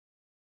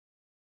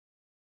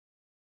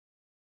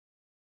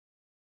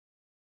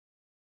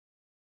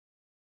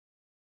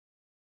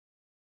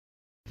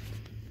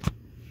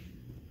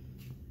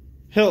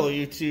Hello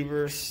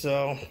YouTubers.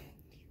 So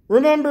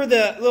remember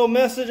that little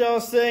message I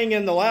was saying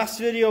in the last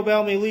video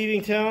about me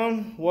leaving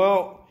town?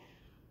 Well,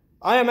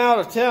 I am out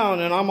of town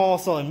and I'm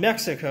also in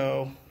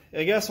Mexico.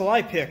 And guess what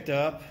I picked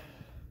up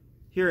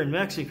here in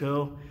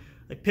Mexico?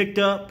 I picked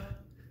up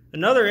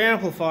another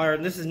amplifier,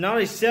 and this is not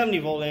a 70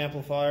 volt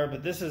amplifier,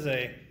 but this is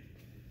a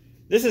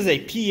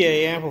PA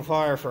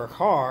amplifier for a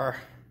car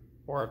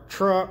or a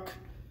truck.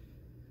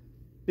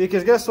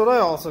 Because guess what I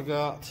also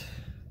got?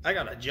 I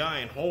got a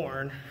giant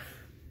horn.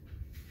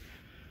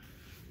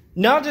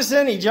 Not just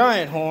any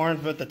giant horn,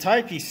 but the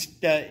type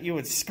that you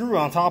would screw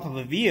on top of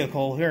a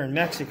vehicle here in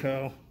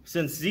Mexico.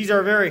 Since these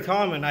are very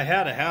common, I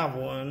had to have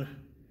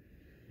one.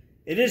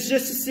 It is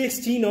just a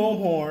 16 ohm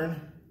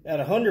horn at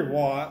 100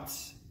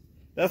 watts.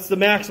 That's the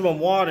maximum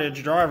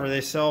wattage driver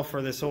they sell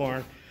for this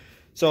horn.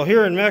 So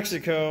here in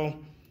Mexico,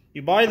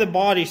 you buy the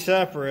body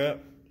separate.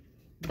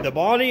 The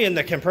body and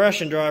the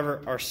compression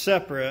driver are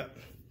separate.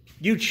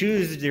 You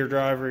choose your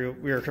driver,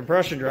 your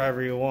compression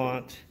driver you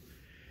want.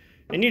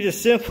 And you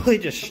just simply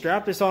just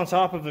strap this on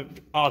top of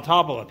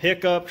a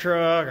pickup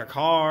truck, a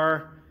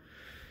car.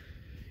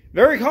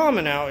 Very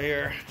common out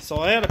here. So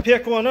I had to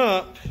pick one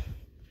up.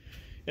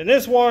 And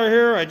this wire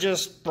here, I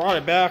just brought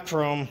it back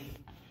from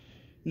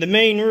the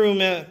main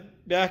room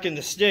back in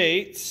the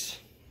States.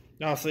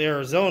 Obviously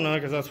Arizona,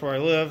 because that's where I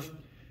live.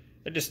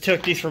 I just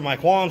took these from my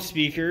Quam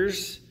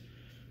speakers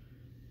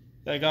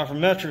that I got from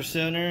Metro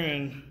Center,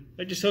 and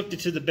I just hooked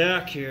it to the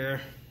back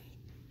here.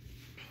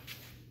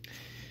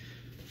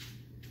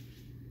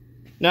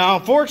 Now,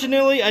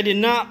 unfortunately, I did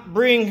not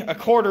bring a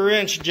 1/4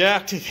 inch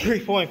jack to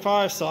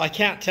 3.5, so I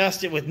can't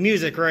test it with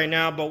music right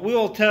now, but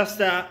we'll test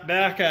that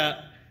back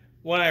at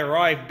when I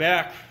arrive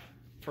back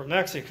from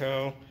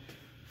Mexico.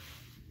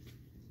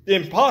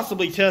 And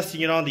possibly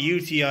testing it on the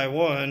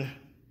UTI-1.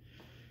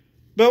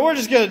 But we're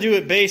just going to do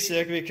it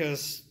basic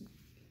because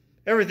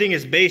everything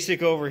is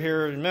basic over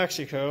here in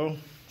Mexico.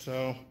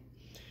 So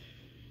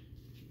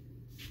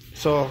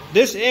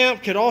this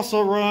amp could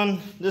also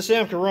run,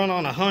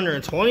 on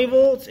 120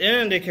 volts,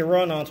 and it can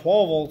run on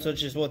 12 volts,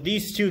 which is what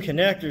these two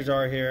connectors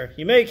are here.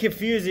 You may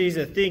confuse these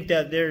and think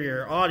that they're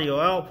your audio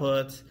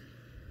outputs.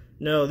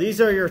 No, these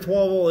are your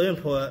 12 volt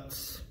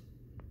inputs.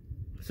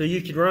 So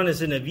you can run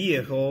this in a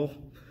vehicle.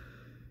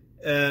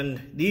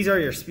 And these are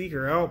your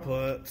speaker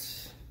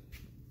outputs.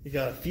 You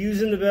got a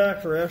fuse in the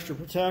back for extra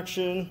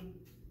protection.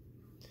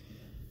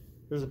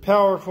 There's a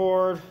power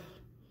cord.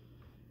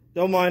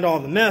 Don't mind all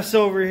the mess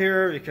over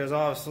here because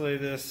obviously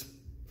this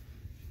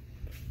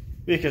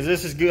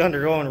is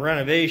undergoing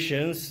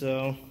renovations,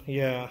 so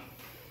yeah.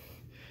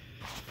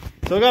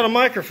 So I got a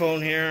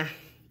microphone here.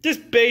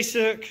 Just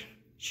basic,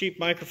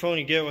 cheap microphone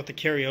you get with a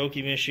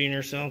karaoke machine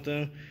or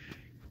something.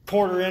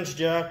 1/4 inch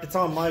jack, it's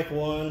on mic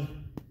 1.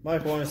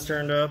 Mic 1 is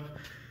turned up.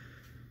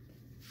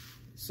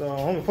 So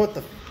I'm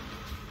gonna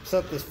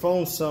set this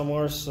phone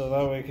somewhere so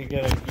that way we can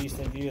get a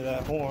decent view of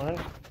that horn.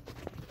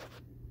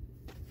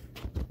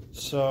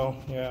 So,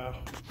 yeah.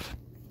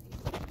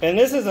 And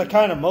this is a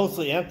kind of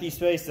mostly empty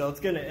space, so it's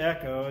going to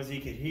echo, as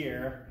you can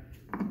hear.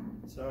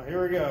 So,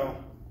 here we go.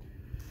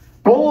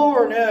 Pull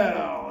over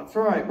now. That's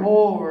right,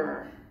 pull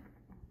over.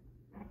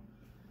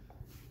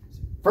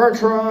 French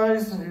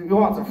fries. You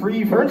want some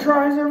free French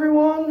fries,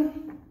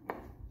 everyone?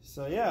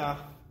 So, yeah.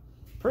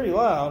 Pretty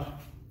loud.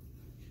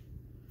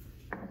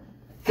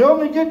 Tell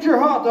me, get your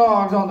hot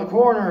dogs on the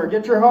corner.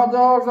 Get your hot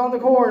dogs on the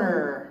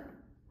corner.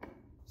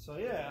 So,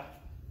 yeah.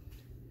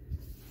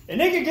 And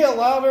it could get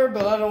louder,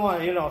 but I don't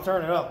want to,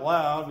 turn it up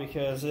loud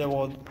because it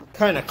will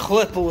kind of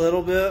clip a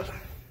little bit.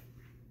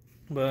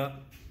 But,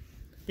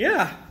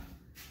 yeah.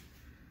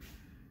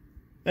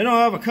 I know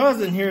I have a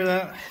cousin here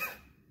that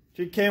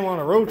she came on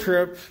a road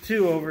trip,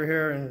 too, over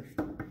here.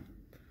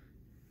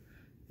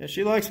 And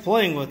she likes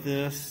playing with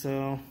this,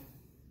 so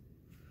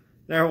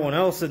everyone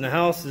else in the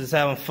house is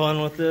having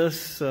fun with this.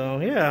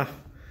 So, yeah.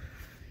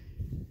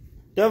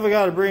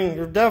 Definitely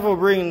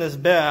bringing this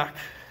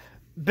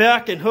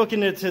back and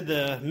hooking it to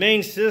the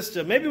main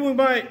system. Maybe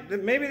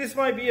this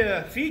might be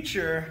a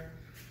feature.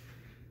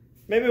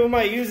 Maybe we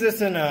might use this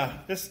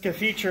this could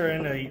feature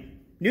in a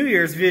New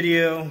Year's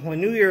video when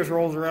New Year's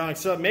rolls around.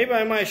 So maybe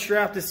I might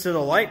strap this to the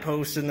light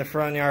post in the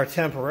front yard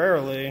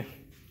temporarily.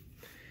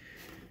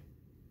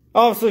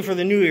 Obviously for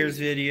the New Year's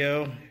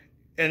video.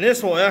 And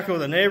this will echo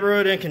the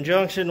neighborhood in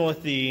conjunction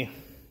with the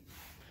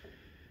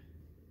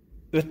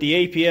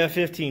APF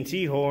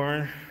 15T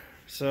horn.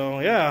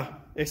 So yeah.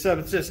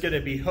 Except it's just going to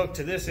be hooked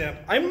to this amp.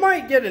 I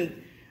might get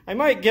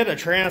a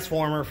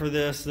transformer for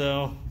this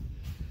though,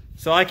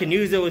 so I can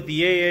use it with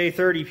the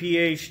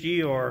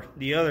AA30PHD or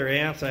the other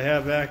amps I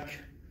have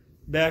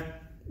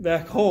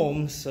back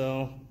home.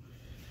 So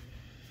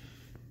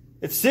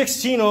it's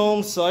 16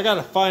 ohms, so I got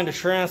to find a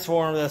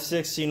transformer that's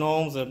 16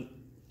 ohms and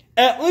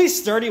at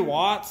least 30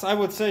 watts. I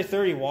would say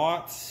 30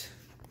 watts.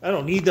 I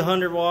don't need the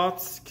 100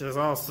 watts because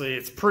obviously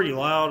it's pretty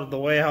loud the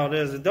way how it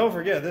is. And don't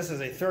forget, this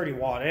is a 30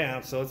 watt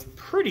amp, so it's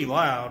pretty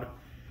loud.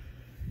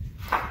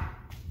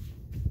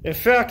 In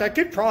fact, I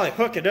could probably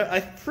hook it up.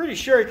 I'm pretty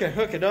sure I could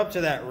hook it up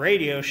to that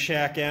Radio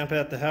Shack amp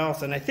at the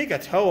house, and I think a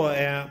TOA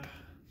amp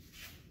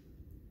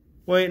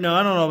Wait, no,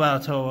 I don't know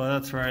about a TOA.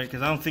 That's right,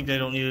 because I don't think they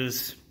don't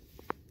use...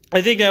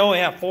 I think they only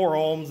have 4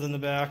 ohms in the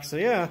back, so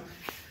yeah.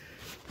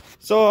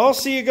 So I'll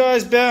see you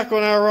guys back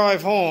when I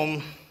arrive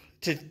home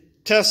to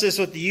test this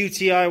with the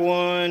UTI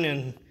one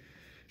and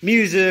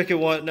music and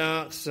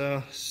whatnot,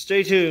 so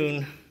stay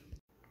tuned.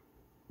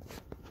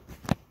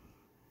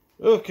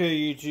 Okay,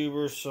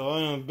 YouTubers, so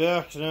I am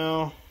back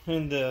now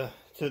to the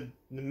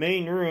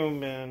main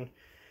room, and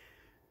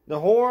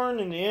the horn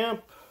and the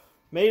amp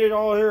made it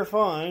all here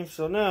fine.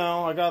 So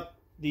now I got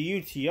the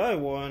UTI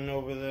one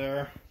over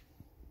there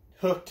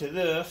hooked to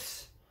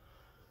this,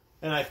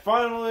 and I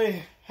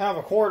finally have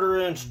a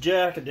 1/4-inch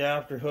jack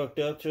adapter hooked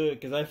up to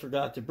it because I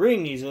forgot to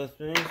bring these with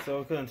me,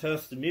 so I couldn't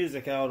test the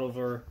music out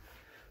over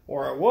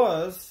where it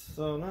was.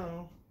 So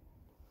now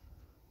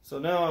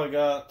I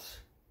got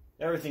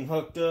everything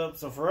hooked up.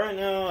 So for right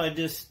now, I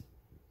just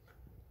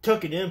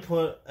took an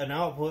input and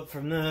output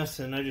from this,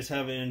 and I just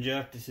have it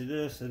injected to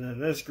this, and then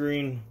this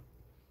green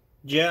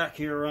jack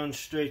here runs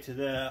straight to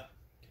that.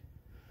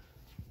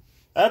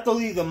 I have to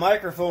leave the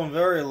microphone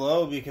very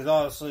low because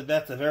obviously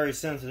that's a very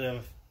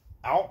sensitive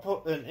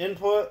output and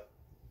input.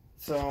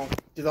 So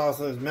it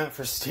also is meant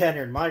for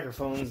standard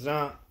microphones,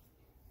 not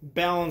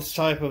balanced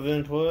type of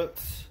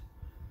inputs.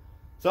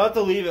 So I have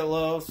to leave it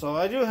low. So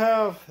I do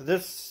have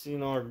this,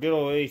 our good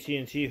old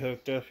at&t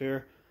hooked up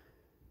here.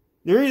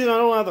 The reason I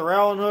don't have the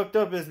Rowland hooked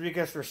up is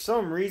because for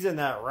some reason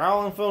that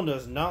Rowland phone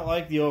does not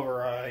like the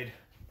override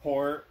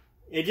port.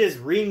 It just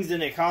rings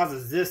and it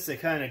causes this to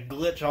kind of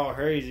glitch all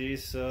crazy.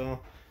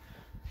 So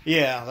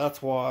yeah,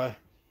 that's why.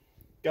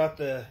 Got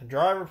the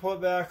driver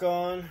put back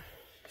on.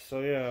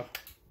 So yeah.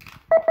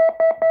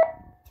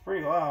 It's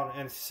pretty loud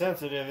and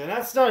sensitive. And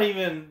that's not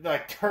even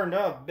like turned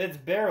up. It's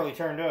barely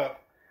turned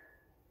up.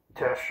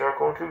 Test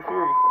check 1, 2,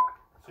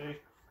 3. See?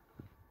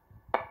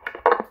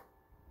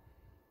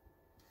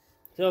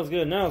 Sounds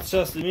good. Now let's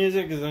test the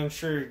music because I'm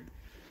sure you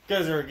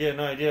guys are getting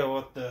an idea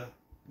what the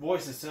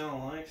voices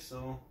sound like.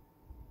 So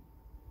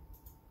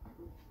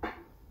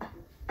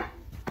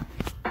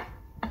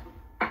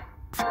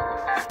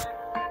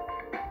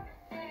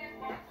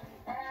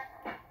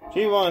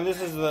keep on, this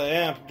is the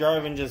amp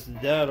driving just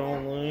dead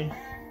only.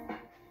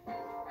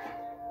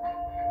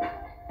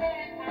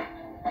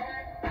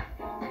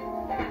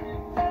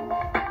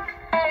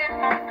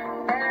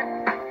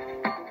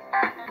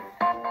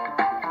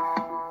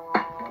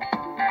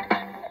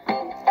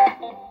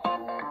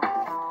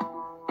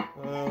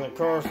 And of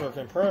course our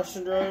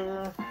compression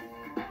driver.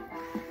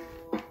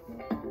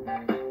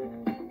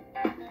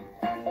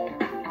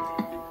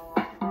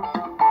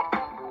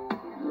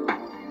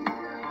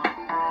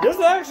 There's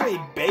actually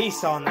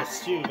bass on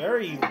this too,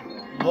 very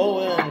low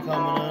end coming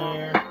on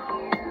here.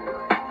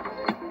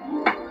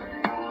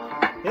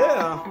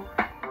 Yeah,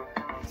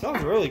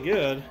 sounds really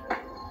good.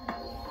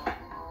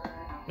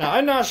 Now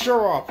I'm not sure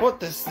where I'll put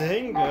this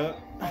thing, but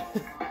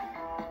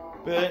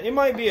it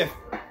might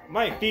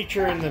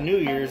feature in the New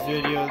Year's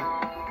video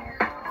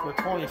for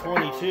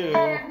 2022.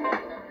 I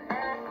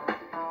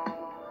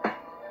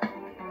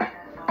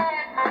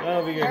don't know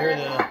if you can hear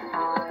the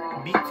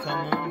beats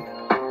coming.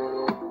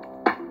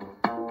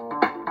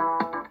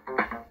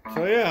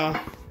 So yeah,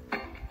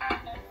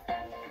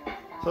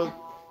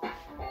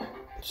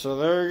 so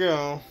there you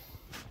go,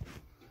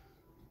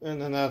 and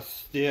then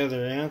that's the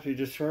other amp you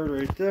just heard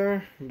right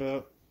there.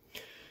 But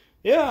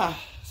yeah,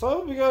 so I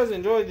hope you guys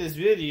enjoyed this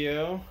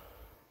video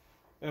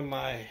and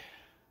my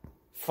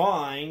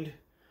find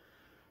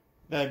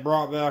that I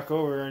brought back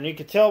over, and you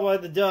can tell by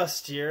the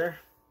dust here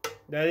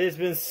that it's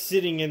been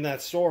sitting in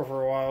that store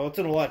for a while. It's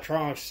an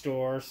electronics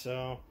store,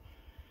 so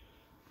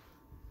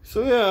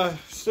yeah,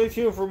 stay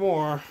tuned for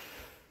more.